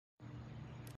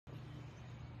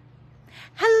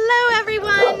Hello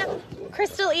everyone,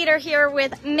 Krystle Eater here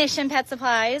with Mission Pet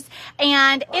Supplies,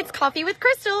 and it's Coffee with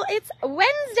Krystle. It's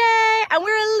Wednesday, and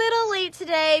we're a little late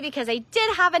today because I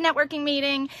did have a networking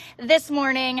meeting this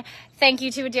morning. Thank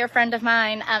you to a dear friend of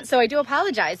mine. So I do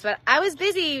apologize, but I was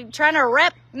busy trying to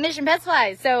rep Mission Pet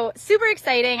Supplies. So super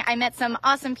exciting. I met some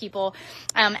awesome people,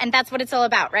 and that's what it's all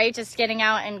about, right? Just getting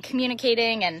out and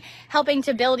communicating and helping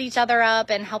to build each other up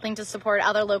and helping to support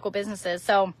other local businesses.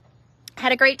 So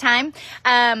had a great time.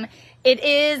 I'm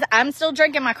still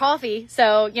drinking my coffee.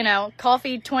 So,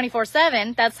 coffee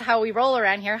 24/7. That's how we roll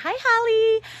around here. Hi,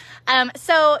 Holly.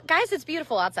 So guys, it's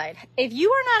beautiful outside. If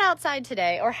you are not outside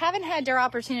today or haven't had your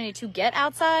opportunity to get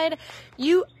outside,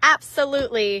 you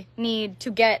absolutely need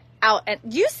to get out. And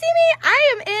you see me?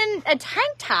 I am in a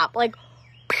tank top.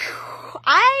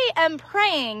 I am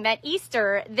praying that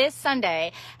Easter this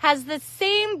Sunday has the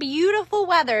same beautiful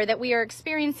weather that we are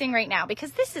experiencing right now,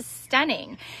 because this is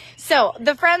stunning. So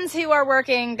the friends who are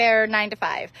working their 9 to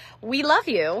 5, we love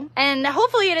you. And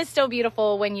hopefully it is still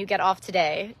beautiful when you get off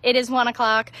today. It is 1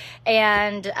 o'clock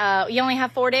and you only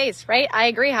have 4 days, right? I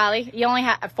agree, Holly. You only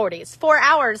have 4 days, 4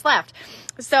 hours left.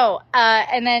 So,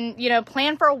 and then,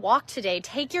 plan for a walk today.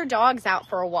 Take your dogs out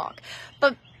for a walk.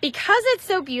 But because it's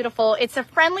so beautiful, it's a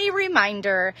friendly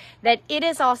reminder that it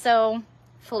is also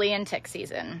flea and tick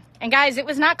season. And guys, it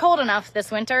was not cold enough this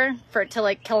winter for it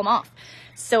to kill them off.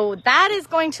 So that is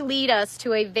going to lead us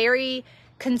to a very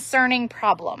concerning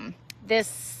problem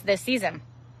this season.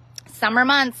 Summer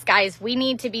months, guys, we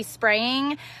need to be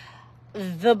spraying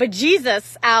the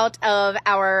bejesus out of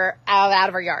our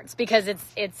yards, because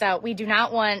we do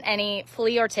not want any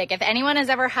flea or tick. If anyone has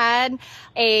ever had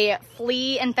a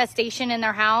flea infestation in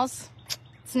their house,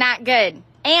 it's not good.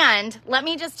 And let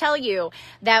me just tell you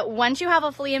that once you have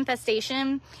a flea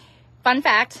infestation, fun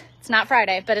fact, it's not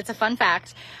Friday, but it's a fun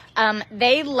fact,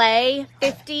 they lay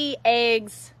 50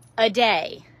 eggs a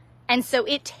day. And so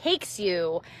it takes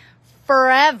you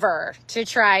forever to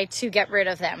try to get rid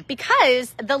of them,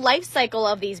 because the life cycle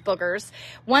of these boogers,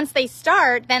 once they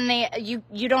start, then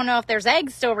you don't know if there's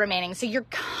eggs still remaining. So you're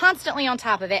constantly on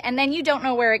top of it, and then you don't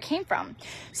know where it came from.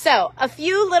 So a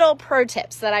few little pro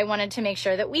tips that I wanted to make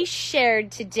sure that we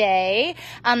shared today.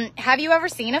 Have you ever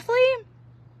seen a flea?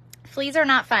 Fleas are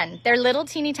not fun. They're little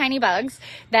teeny tiny bugs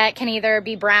that can either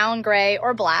be brown, gray,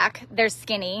 or black. They're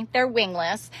skinny, they're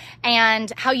wingless. And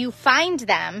how you find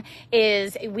them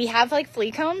is we have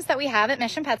flea combs that we have at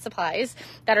Mission Pet Supplies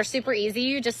that are super easy.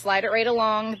 You just slide it right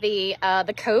along the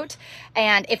coat,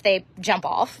 and if they jump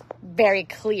off, very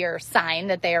clear sign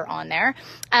that they are on there.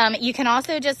 You can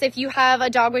also just, if you have a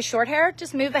dog with short hair,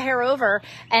 just move the hair over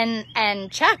and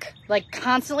check.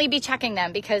 Constantly be checking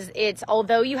them, because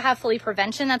although you have flea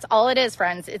prevention, that's all it is,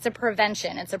 friends. It's a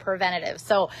prevention. It's a preventative.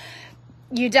 So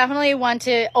you definitely want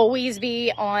to always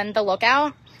be on the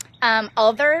lookout.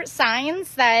 Other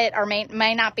signs that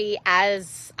may not be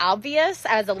as obvious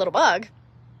as a little bug: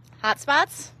 hot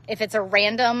spots. If it's a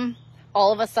random,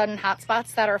 all of a sudden hot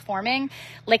spots that are forming,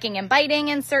 licking and biting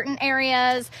in certain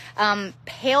areas,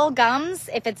 pale gums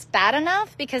if it's bad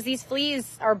enough, because these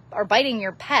fleas are biting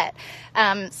your pet.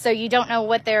 So you don't know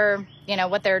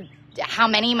how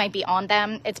many might be on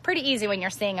them. It's pretty easy when you're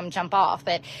seeing them jump off,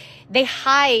 but they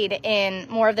hide in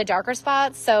more of the darker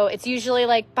spots. So it's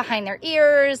usually behind their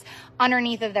ears,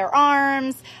 underneath of their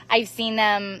arms. I've seen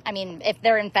them, if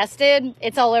they're infested,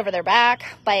 it's all over their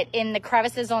back, but in the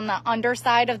crevices on the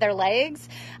underside of their legs,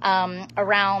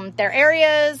 around their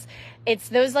areas, it's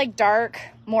those dark,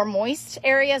 more moist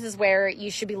areas is where you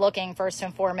should be looking first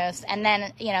and foremost. And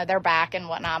then, their back and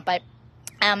whatnot. But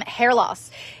hair loss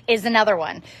is another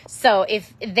one. So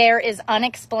if there is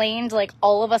unexplained,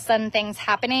 all of a sudden things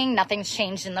happening, nothing's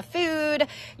changed in the food,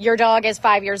 your dog is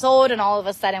 5 years old and all of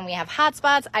a sudden we have hot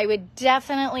spots, I would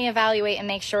definitely evaluate and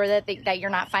make sure that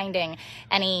you're not finding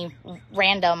any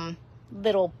random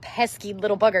little pesky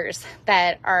little boogers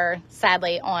that are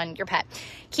sadly on your pet.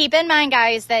 Keep in mind,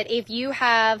 guys, that if you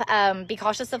have, be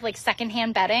cautious of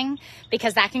secondhand bedding,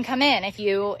 because that can come in if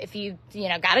you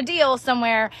got a deal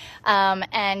somewhere,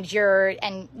 and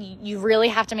you really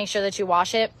have to make sure that you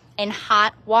wash it in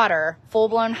hot water,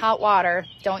 full-blown hot water.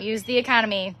 Don't use the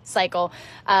economy cycle.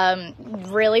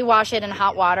 Really wash it in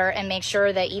hot water, and make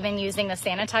sure that even using the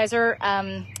sanitizer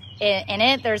in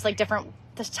it, there's different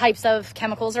types of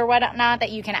chemicals or whatnot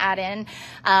that you can add in,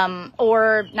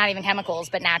 or not even chemicals,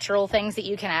 but natural things that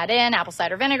you can add in, apple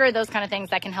cider vinegar, those kind of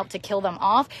things that can help to kill them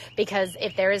off. Because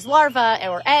if there is larvae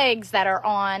or eggs that are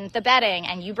on the bedding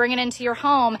and you bring it into your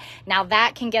home, now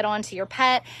that can get onto your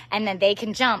pet, and then they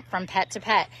can jump from pet to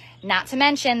pet. Not to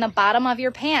mention the bottom of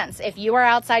your pants. If you are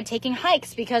outside taking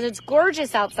hikes, because it's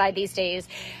gorgeous outside these days,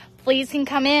 Fleas can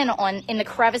come in the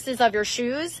crevices of your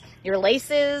shoes, your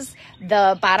laces,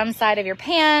 the bottom side of your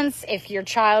pants. If your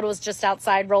child was just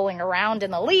outside rolling around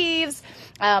in the leaves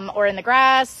or in the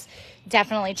grass,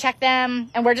 definitely check them.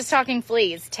 And we're just talking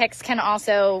fleas. Ticks can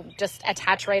also just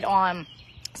attach right on.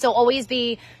 So always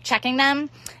be checking them.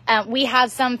 We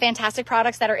have some fantastic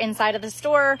products that are inside of the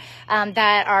store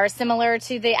that are similar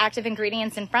to the active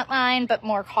ingredients in Frontline, but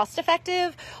more cost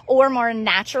effective or more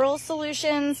natural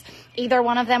solutions. Either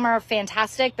one of them are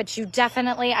fantastic, but you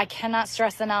definitely, I cannot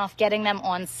stress enough, getting them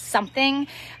on something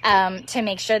to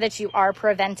make sure that you are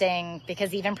preventing,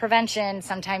 because even prevention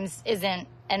sometimes isn't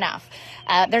enough.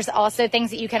 There's also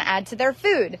things that you can add to their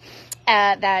food.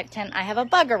 I have a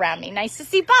bug around me. Nice to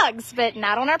see bugs, but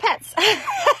not on our pets.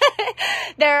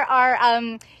 There are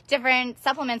different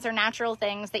supplements or natural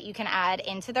things that you can add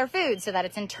into their food so that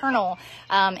it's internal,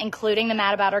 including the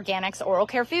Mad About Organics Oral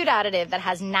Care Food Additive that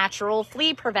has natural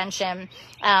flea prevention,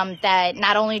 that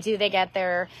not only do they get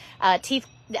their teeth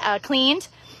cleaned,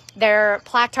 their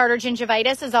plaque tartar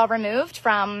gingivitis is all removed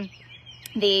from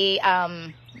the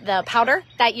powder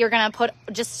that you're going to put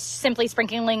just simply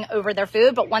sprinkling over their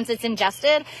food. But once it's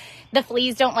ingested, the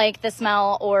fleas don't like the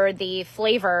smell or the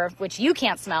flavor, which you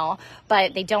can't smell,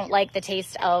 but they don't like the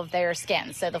taste of their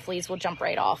skin. So the fleas will jump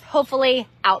right off, hopefully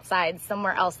outside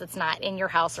somewhere else that's not in your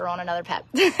house or on another pet.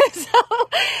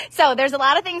 So there's a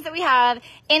lot of things that we have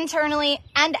internally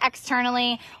and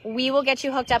externally. We will get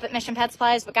you hooked up at Mission Pet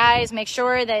Supplies, but guys, make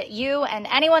sure that you and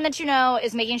anyone that you know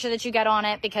is making sure that you get on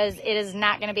it, because it is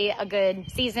not going to be a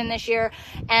good season this year.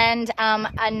 And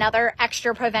another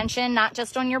extra prevention, not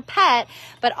just on your pet,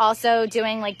 but also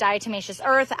doing like diatomaceous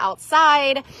earth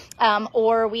outside,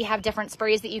 or we have different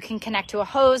sprays that you can connect to a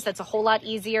hose. That's a whole lot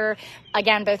easier.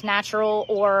 Again, both natural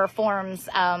or forms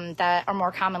that are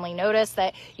more commonly noticed,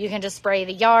 that you can just spray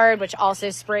the yard, which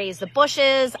also sprays the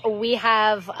bushes. We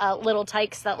have little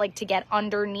tykes that like to get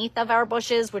underneath of our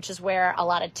bushes, which is where a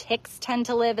lot of ticks tend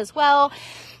to live as well.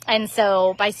 And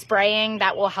so by spraying,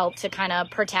 that will help to kind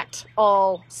of protect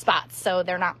all spots, so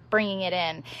they're not bringing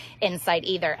it inside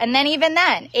either. And then even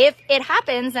then, if it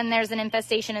happens and there's an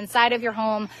infestation inside of your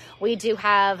home, we do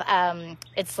have,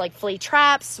 it's like flea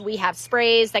traps. We have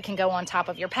sprays that can go on top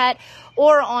of your pet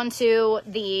or onto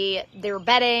their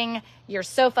bedding, your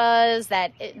sofas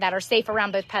that are safe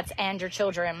around both pets and your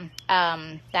children,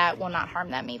 that will not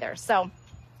harm them either. So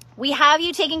we have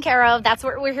you taken care of. That's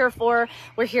what we're here for.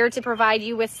 We're here to provide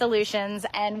you with solutions,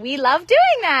 and we love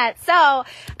doing that. So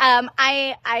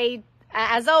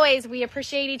as always, we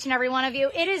appreciate each and every one of you.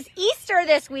 It is Easter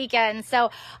this weekend,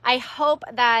 so I hope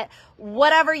that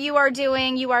whatever you are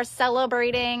doing, you are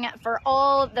celebrating for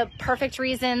all the perfect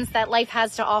reasons that life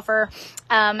has to offer,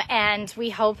 and we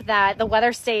hope that the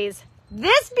weather stays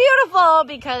this beautiful,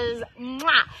 because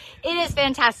it is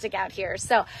fantastic out here.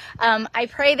 So I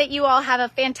pray that you all have a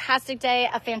fantastic day,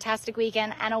 a fantastic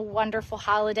weekend, and a wonderful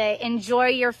holiday. Enjoy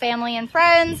your family and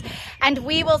friends, and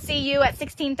we will see you at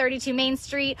 1632 Main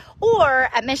Street or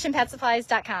at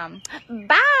missionpetsupplies.com.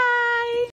 Bye.